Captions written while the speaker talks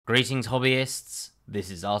Greetings hobbyists,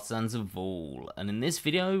 this is Artisans of Vool, and in this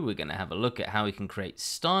video we're going to have a look at how we can create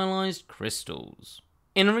stylized crystals.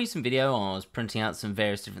 In a recent video I was printing out some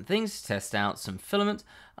various different things to test out some filament,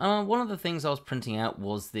 and one of the things I was printing out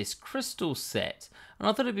was this crystal set, and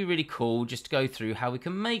I thought it'd be really cool just to go through how we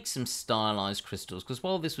can make some stylized crystals, because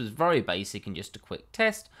while this was very basic and just a quick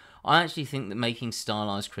test, I actually think that making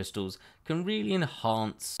stylized crystals can really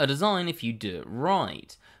enhance a design if you do it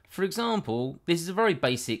right. For example, this is a very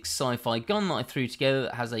basic sci-fi gun that I threw together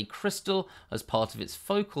that has a crystal as part of its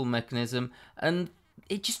focal mechanism, and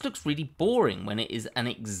it just looks really boring when it is an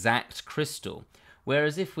exact crystal.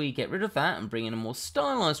 Whereas if we get rid of that and bring in a more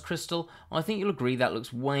stylized crystal, I think you'll agree that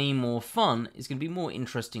looks way more fun, it's going to be more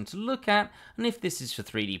interesting to look at, and if this is for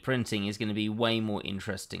 3D printing, is going to be way more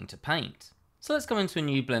interesting to paint. So let's go into a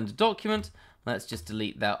new Blender document, let's just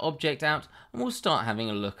delete that object out, and we'll start having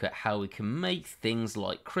a look at how we can make things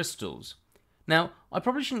like crystals. Now, I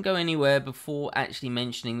probably shouldn't go anywhere before actually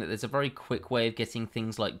mentioning that there's a very quick way of getting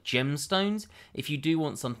things like gemstones. If you do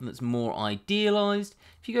want something that's more idealized,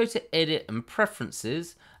 if you go to Edit and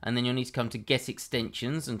Preferences, and then you'll need to come to Get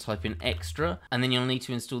Extensions and type in Extra, and then you'll need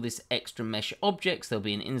to install this Extra Mesh Objects. There'll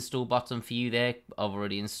be an install button for you there, I've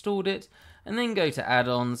already installed it, and then go to Add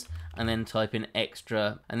Ons, and then type in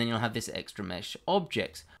Extra, and then you'll have this Extra Mesh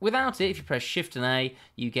Objects. Without it, if you press Shift and A,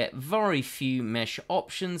 you get very few mesh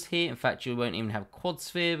options here. In fact, you won't even have Quad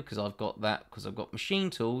Sphere because I've got that because I've got machine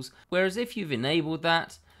tools. Whereas if you've enabled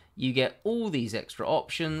that, you get all these extra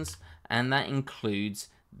options, and that includes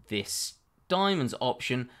this diamonds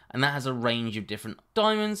option, and that has a range of different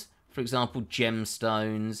diamonds. For example,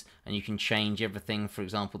 gemstones, and you can change everything, for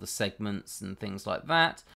example, the segments and things like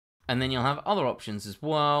that. And then you'll have other options as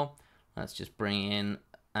well. Let's just bring in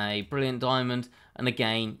a brilliant diamond, and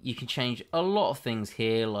again you can change a lot of things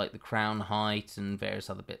here like the crown height and various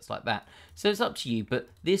other bits like that, so it's up to you, but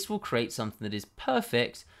this will create something that is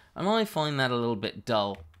perfect, and I find that a little bit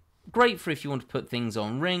dull. Great for if you want to put things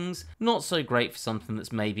on rings, not so great for something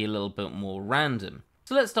that's maybe a little bit more random.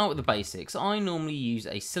 So let's start with the basics. I normally use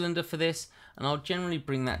a cylinder for this, and I'll generally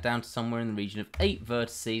bring that down to somewhere in the region of 8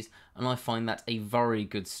 vertices, and I find that a very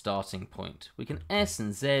good starting point. We can S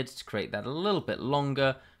and Z to create that a little bit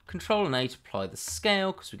longer, Control and A to apply the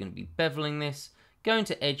scale, because we're going to be beveling this. Go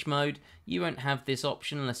into Edge mode, you won't have this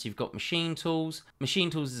option unless you've got Machine Tools. Machine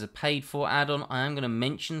Tools is a paid for add-on. I am going to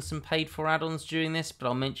mention some paid for add-ons during this, but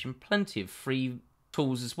I'll mention plenty of free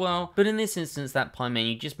tools as well, but in this instance that pie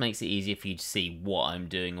menu just makes it easier for you to see what I'm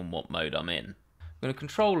doing and what mode I'm in. I'm going to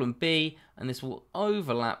Control and B, and this will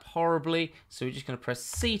overlap horribly, so we're just going to press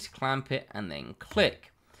C to clamp it and then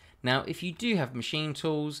click. Now if you do have machine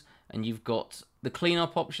tools and you've got the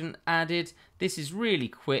cleanup option added, this is really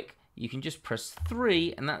quick. You can just press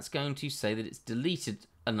 3 and that's going to say that it's deleted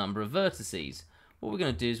a number of vertices. What we're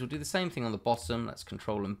going to do is we'll do the same thing on the bottom, let's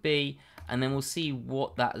Control and B, and then we'll see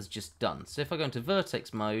what that has just done. So if I go into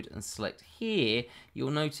vertex mode and select here,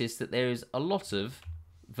 you'll notice that there is a lot of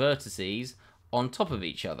vertices on top of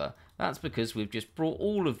each other. That's because we've just brought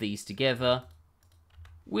all of these together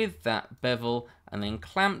with that bevel and then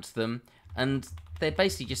clamped them, and they're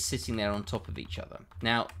basically just sitting there on top of each other.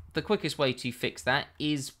 Now, the quickest way to fix that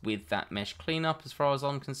is with that mesh cleanup as far as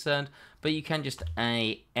I'm concerned, but you can just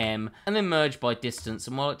A, M, and then merge by distance,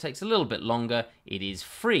 and while it takes a little bit longer, it is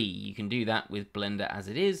free. You can do that with Blender as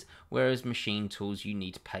it is, whereas Machine Tools you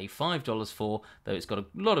need to pay $5 for, though it's got a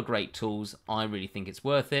lot of great tools. I really think it's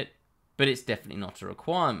worth it, but it's definitely not a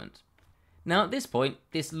requirement. Now at this point,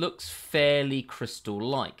 this looks fairly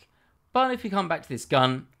crystal-like, but if we come back to this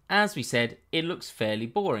gun, as we said, it looks fairly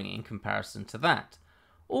boring in comparison to that.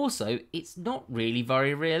 Also, it's not really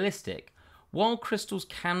very realistic. While crystals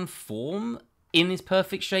can form in this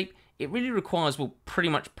perfect shape, it really requires, well, pretty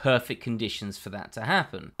much perfect conditions for that to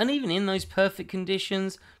happen. And even in those perfect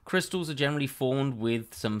conditions, crystals are generally formed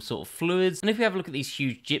with some sort of fluids. And if we have a look at these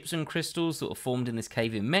huge gypsum crystals that were formed in this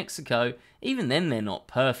cave in Mexico, even then they're not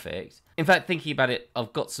perfect. In fact, thinking about it,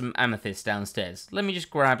 I've got some amethyst downstairs. Let me just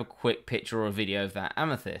grab a quick picture or a video of that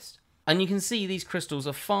amethyst. And you can see these crystals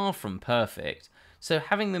are far from perfect. So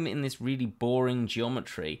having them in this really boring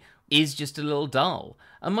geometry is just a little dull.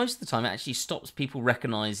 And most of the time it actually stops people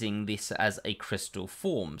recognizing this as a crystal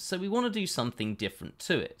form. So we want to do something different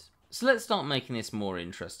to it. So let's start making this more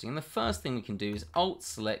interesting. And the first thing we can do is Alt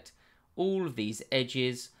select all of these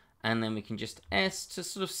edges, and then we can just S to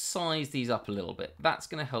sort of size these up a little bit. That's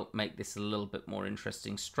going to help make this a little bit more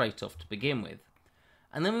interesting straight off to begin with.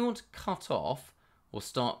 And then we want to cut off or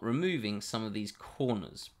start removing some of these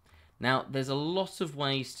corners. Now, there's a lot of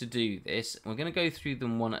ways to do this. We're going to go through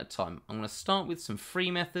them one at a time. I'm going to start with some free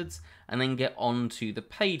methods and then get on to the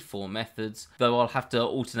paid for methods, though I'll have to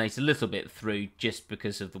alternate a little bit through just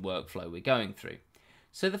because of the workflow we're going through.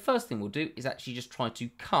 So the first thing we'll do is actually just try to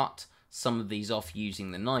cut some of these off using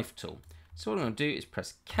the knife tool. So what I'm going to do is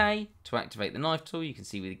press K to activate the knife tool. You can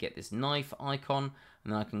see we get this knife icon,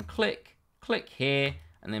 and then I can click here,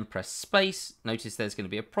 and then press space. Notice there's going to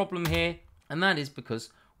be a problem here, and that is because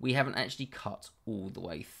we haven't actually cut all the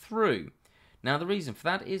way through. Now the reason for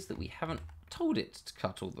that is that we haven't told it to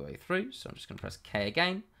cut all the way through, so I'm just going to press K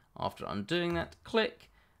again. After undoing that, click,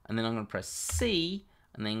 and then I'm going to press C,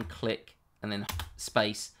 and then click, and then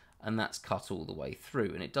space, and that's cut all the way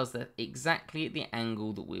through, and it does that exactly at the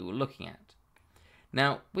angle that we were looking at.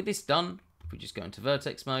 Now with this done, if we just go into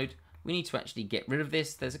vertex mode, we need to actually get rid of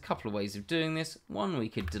this. There's a couple of ways of doing this. One, we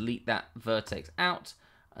could delete that vertex out,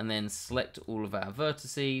 and then select all of our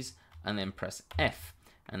vertices, and then press F,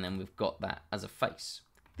 and then we've got that as a face.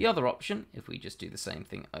 The other option, if we just do the same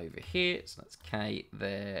thing over here, so that's K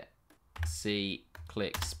there, C,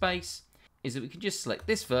 click space, is that we can just select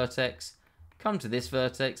this vertex, come to this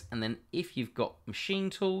vertex, and then if you've got machine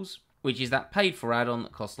tools, which is that paid for add-on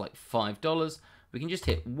that costs like $5, we can just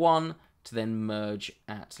hit 1 to then merge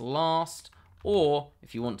at last, or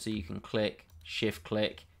if you want to, you can click, shift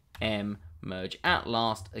click, M, merge at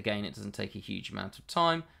last. Again, it doesn't take a huge amount of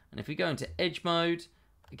time. And if we go into edge mode,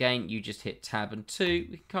 again, you just hit tab and 2.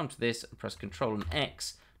 We can come to this and press Control and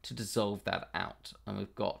X to dissolve that out. And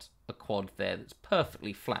we've got a quad there that's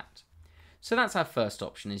perfectly flat. So that's our first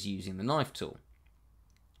option, is using the knife tool.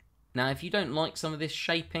 Now, if you don't like some of this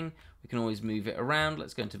shaping, we can always move it around.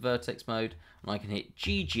 Let's go into vertex mode, and I can hit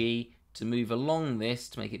GG to move along this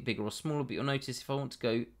to make it bigger or smaller. But you'll notice if I want to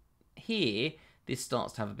go here, this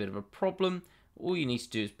starts to have a bit of a problem. All you need to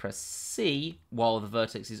do is press C while the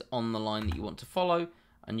vertex is on the line that you want to follow,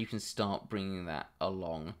 and you can start bringing that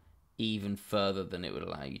along even further than it would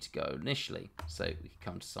allow you to go initially. So we can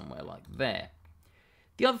come to somewhere like there.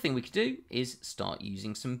 The other thing we could do is start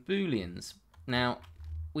using some booleans. Now,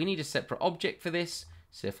 we need a separate object for this.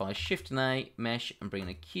 So if I shift and A, mesh, and bring in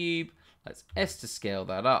a cube, let's S to scale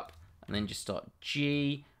that up, and then just start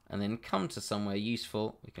G, and then come to somewhere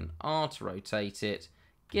useful. We can R to rotate it,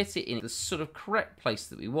 get it in the sort of correct place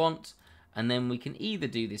that we want, and then we can either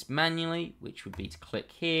do this manually, which would be to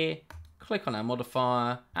click here, click on our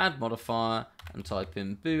modifier, add modifier, and type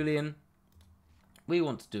in boolean. We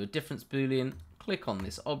want to do a difference boolean, click on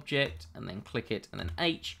this object, and then click it, and then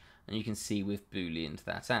H, and you can see we've booleaned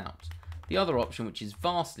that out. The other option, which is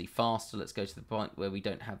vastly faster, let's go to the point where we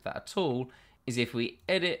don't have that at all, is if we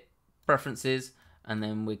edit preferences, and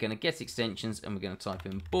then we're going to get extensions, and we're going to type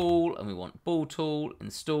in bool, and we want bool tool,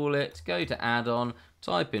 install it, go to add-on,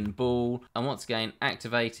 type in bool, and once again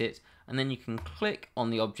activate it, and then you can click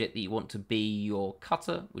on the object that you want to be your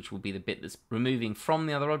cutter, which will be the bit that's removing from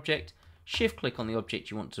the other object, shift click on the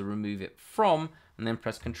object you want to remove it from, and then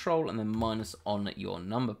press Control and then minus on your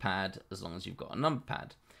number pad, as long as you've got a number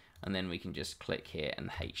pad, and then we can just click here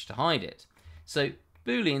and H to hide it. So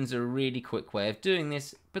booleans are a really quick way of doing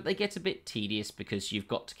this, but they get a bit tedious because you've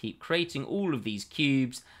got to keep creating all of these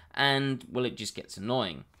cubes, and well, it just gets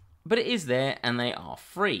annoying. But it is there, and they are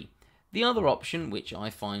free. The other option, which I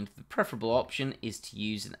find the preferable option, is to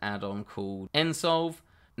use an add-on called Nsolve.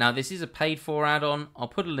 Now, this is a paid-for add-on. I'll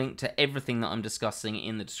put a link to everything that I'm discussing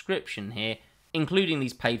in the description here, including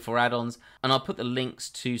these paid-for add-ons, and I'll put the links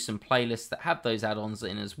to some playlists that have those add-ons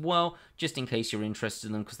in as well, just in case you're interested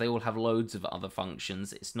in them, because they all have loads of other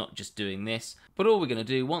functions. It's not just doing this. But all we're going to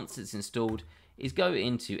do once it's installed is go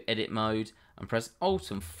into edit mode and press Alt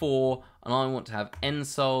and 4, and I want to have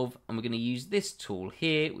Nsolve, and we're going to use this tool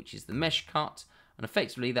here, which is the mesh cut, and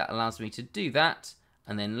effectively that allows me to do that,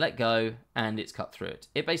 and then let go, and it's cut through it.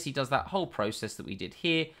 It basically does that whole process that we did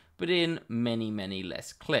here, but in many, many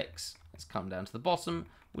less clicks. Let's come down to the bottom.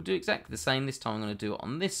 We'll do exactly the same. This time I'm going to do it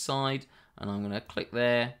on this side, and I'm going to click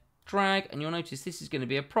there, drag, and you'll notice this is going to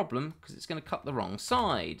be a problem because it's going to cut the wrong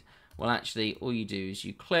side. Well, actually, all you do is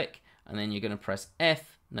you click, and then you're going to press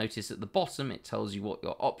F. Notice at the bottom it tells you what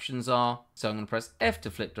your options are. So I'm going to press F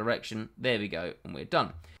to flip direction. There we go, and we're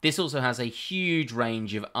done. This also has a huge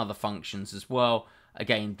range of other functions as well.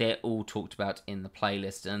 Again, they're all talked about in the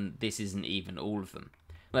playlist, and this isn't even all of them.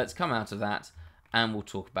 Let's come out of that, and we'll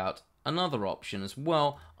talk about another option as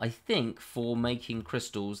well. I think for making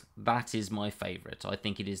crystals, that is my favorite. I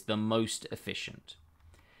think it is the most efficient.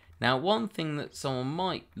 Now, one thing that someone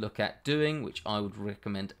might look at doing, which I would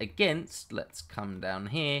recommend against, let's come down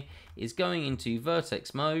here, is going into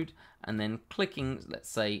vertex mode and then clicking, let's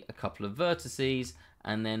say, a couple of vertices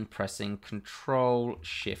and then pressing Control,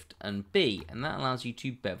 Shift and B, and that allows you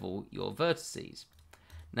to bevel your vertices.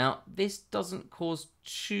 Now this doesn't cause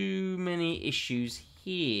too many issues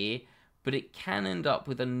here, but it can end up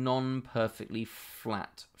with a non-perfectly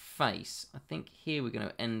flat face. I think here we're going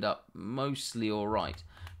to end up mostly alright,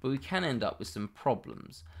 but we can end up with some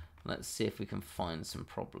problems. Let's see if we can find some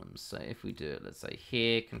problems. So if we do it, let's say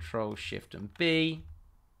here, Control, Shift and B,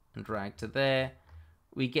 and drag to there,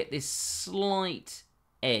 we get this slight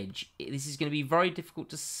edge. This is going to be very difficult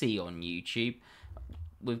to see on YouTube.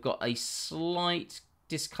 We've got a slight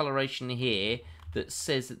discoloration here that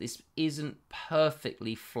says that this isn't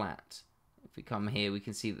perfectly flat. If we come here, we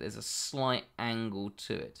can see that there's a slight angle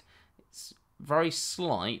to it. It's very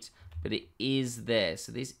slight, but it is there.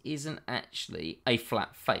 So this isn't actually a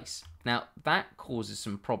flat face. Now that causes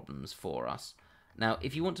some problems for us. Now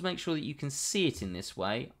if you want to make sure that you can see it in this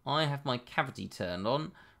way, I have my cavity turned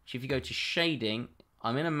on, which if you go to shading,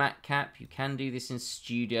 I'm in a matte cap. You can do this in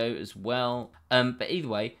studio as well. But either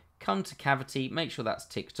way, come to cavity, make sure that's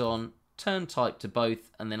ticked on, turn type to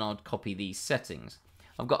both, and then I'd copy these settings.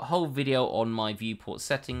 I've got a whole video on my viewport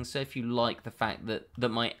settings, so if you like the fact that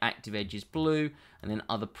my active edge is blue and then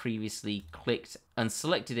other previously clicked and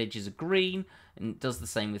selected edges are green, and it does the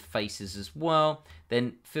same with faces as well,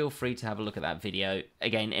 then feel free to have a look at that video.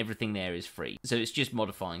 Again, everything there is free, so it's just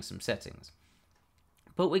modifying some settings.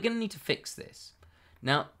 But we're going to need to fix this.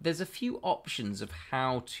 Now, there's a few options of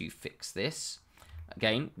how to fix this.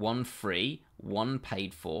 Again, one free, one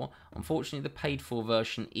paid for. Unfortunately, the paid for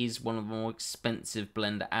version is one of the more expensive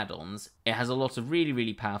Blender add-ons. It has a lot of really,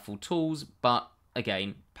 really powerful tools, but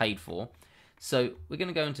again, paid for. So we're going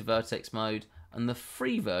to go into vertex mode, and the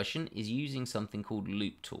free version is using something called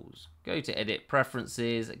loop tools. Go to edit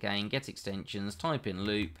preferences, again, get extensions, type in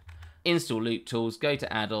loop, install loop tools, go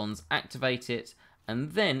to add-ons, activate it,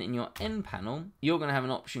 and then in your end panel, you're going to have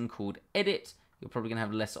an option called edit. You're probably going to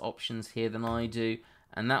have less options here than I do,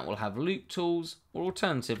 and that will have loop tools, or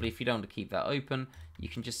alternatively, if you don't want to keep that open, you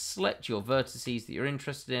can just select your vertices that you're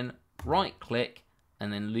interested in, right click,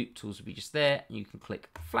 and then loop tools will be just there, and you can click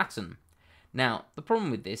flatten. Now, the problem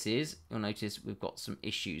with this is, you'll notice we've got some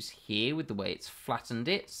issues here with the way it's flattened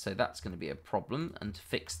it, so that's going to be a problem, and to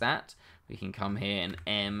fix that, we can come here and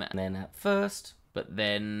M and then at first, but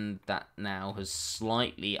then that now has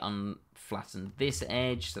slightly unflattened this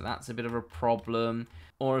edge, so that's a bit of a problem.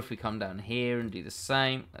 Or if we come down here and do the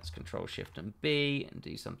same, let's Control Shift and B and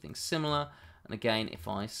do something similar. And again, if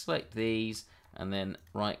I select these and then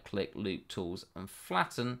right click loop tools and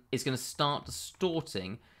flatten, it's going to start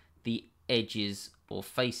distorting the edges or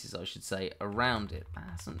faces, I should say, around it. That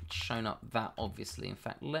hasn't shown up that obviously. In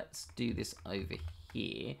fact, let's do this over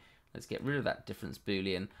here. Let's get rid of that difference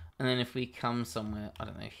boolean. And then if we come somewhere, I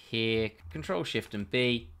don't know, here, Control Shift and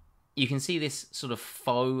B, you can see this sort of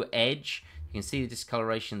faux edge. You can see the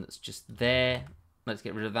discoloration that's just there. Let's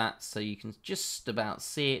get rid of that so you can just about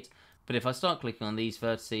see it. But if I start clicking on these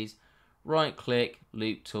vertices, right click,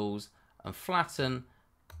 loop tools, and flatten,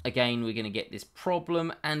 again, we're going to get this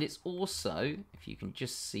problem. And it's also, if you can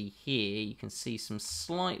just see here, you can see some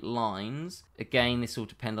slight lines. Again, this will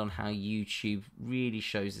depend on how YouTube really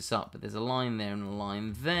shows this up, but there's a line there and a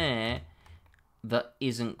line there that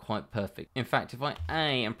isn't quite perfect. In fact, if I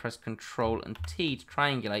A and press Control and T to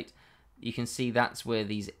triangulate, you can see that's where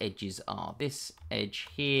these edges are. This edge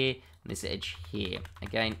here and this edge here.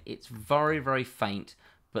 Again, it's very, very faint,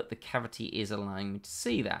 but the cavity is allowing me to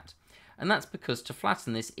see that. And that's because to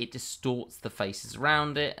flatten this, it distorts the faces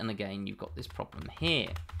around it. And again, you've got this problem here.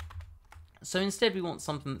 So instead, we want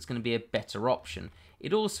something that's going to be a better option.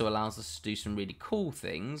 It also allows us to do some really cool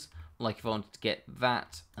things, like if I wanted to get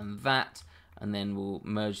that, and then we'll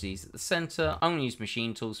merge these at the center. I'm going to use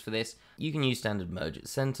machine tools for this. You can use standard merge at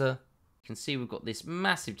center. You can see we've got this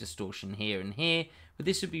massive distortion here and here, but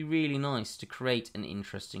this would be really nice to create an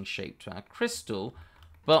interesting shape to our crystal,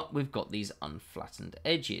 but we've got these unflattened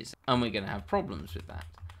edges, and we're going to have problems with that.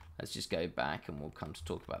 Let's just go back, and we'll come to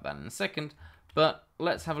talk about that in a second, but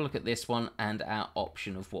let's have a look at this one and our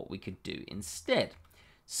option of what we could do instead.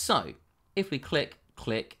 So, if we click,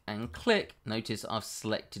 click, and click, notice I've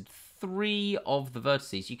selected 3 of the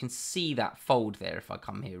vertices. You can see that fold there if I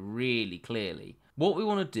come here really clearly. What we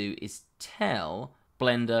want to do is tell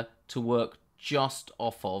Blender to work just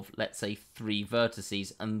off of, let's say, 3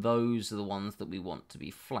 vertices, and those are the ones that we want to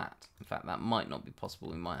be flat. In fact, that might not be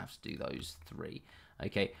possible. We might have to do those 3.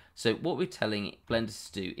 Okay, so what we're telling Blender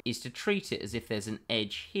to do is to treat it as if there's an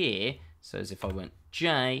edge here, so as if I went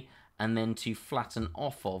J, and then to flatten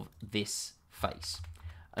off of this face.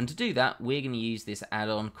 And to do that, we're going to use this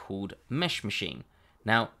add-on called Mesh Machine.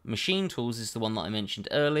 Now, Machine Tools is the one that I mentioned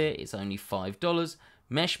earlier. It's only $5,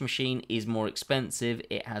 Mesh Machine is more expensive.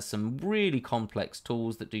 It has some really complex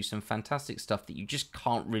tools that do some fantastic stuff that you just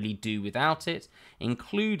can't really do without it,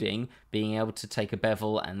 including being able to take a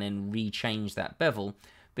bevel and then rechange that bevel.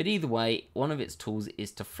 But either way, one of its tools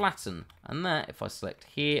is to flatten, and that, if I select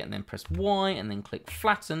here and then press Y and then click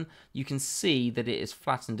flatten, you can see that it has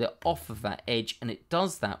flattened it off of that edge, and it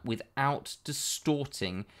does that without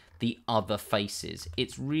distorting the other faces.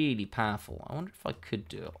 It's really powerful. I wonder if I could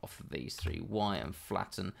do it off of these three, Y and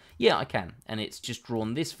flatten. Yeah, I can, and it's just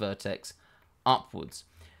drawn this vertex upwards.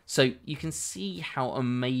 So you can see how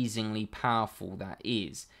amazingly powerful that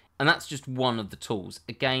is. And that's just one of the tools.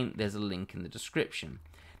 Again, there's a link in the description.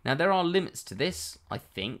 Now, there are limits to this, I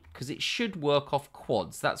think, because it should work off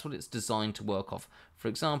quads. That's what it's designed to work off. For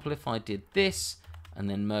example, if I did this and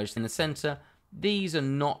then merged in the center, these are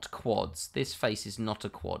not quads. This face is not a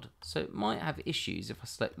quad. So it might have issues if I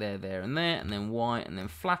select there, and then Y, and then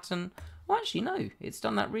flatten. Well, actually, no, it's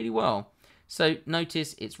done that really well. So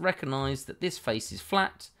notice it's recognized that this face is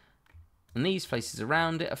flat, and these faces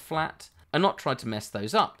around it are flat, and not tried to mess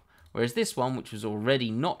those up. Whereas this one, which was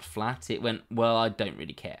already not flat, it went, well, I don't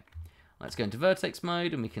really care. Let's go into vertex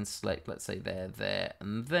mode, and we can select, let's say there,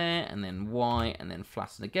 and then Y, and then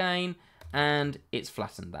flatten again, and it's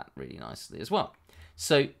flattened that really nicely as well.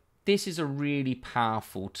 So this is a really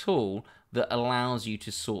powerful tool that allows you to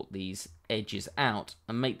sort these edges out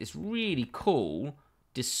and make this really cool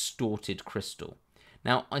distorted crystal.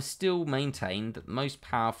 Now, I still maintain that the most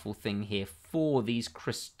powerful thing here for these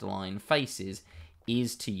crystalline faces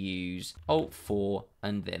is to use Alt-4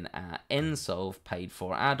 and then our Nsolve paid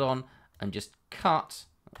for add-on and just cut,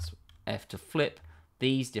 that's F to flip,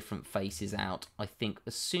 these different faces out. I think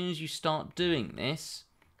as soon as you start doing this,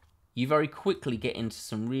 you very quickly get into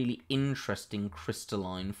some really interesting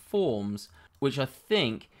crystalline forms, which I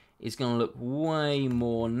think is going to look way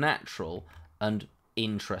more natural and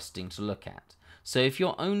interesting to look at. So if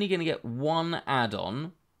you're only going to get one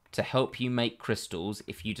add-on to help you make crystals,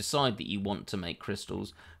 if you decide that you want to make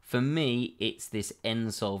crystals, for me, it's this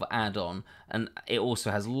Nsolve add-on, and it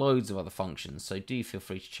also has loads of other functions, so do feel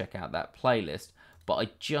free to check out that playlist. But I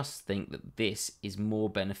just think that this is more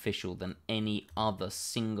beneficial than any other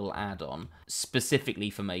single add-on, specifically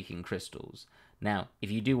for making crystals. Now,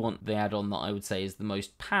 if you do want the add-on that I would say is the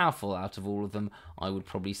most powerful out of all of them, I would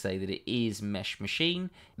probably say that it is Mesh Machine.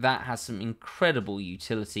 That has some incredible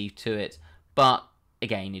utility to it, but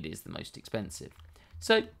again, it is the most expensive.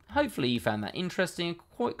 So hopefully you found that interesting. A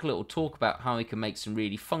quick little talk about how we can make some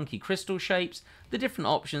really funky crystal shapes, the different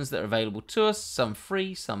options that are available to us, some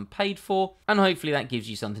free, some paid for, and hopefully that gives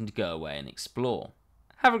you something to go away and explore.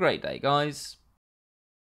 Have a great day, guys.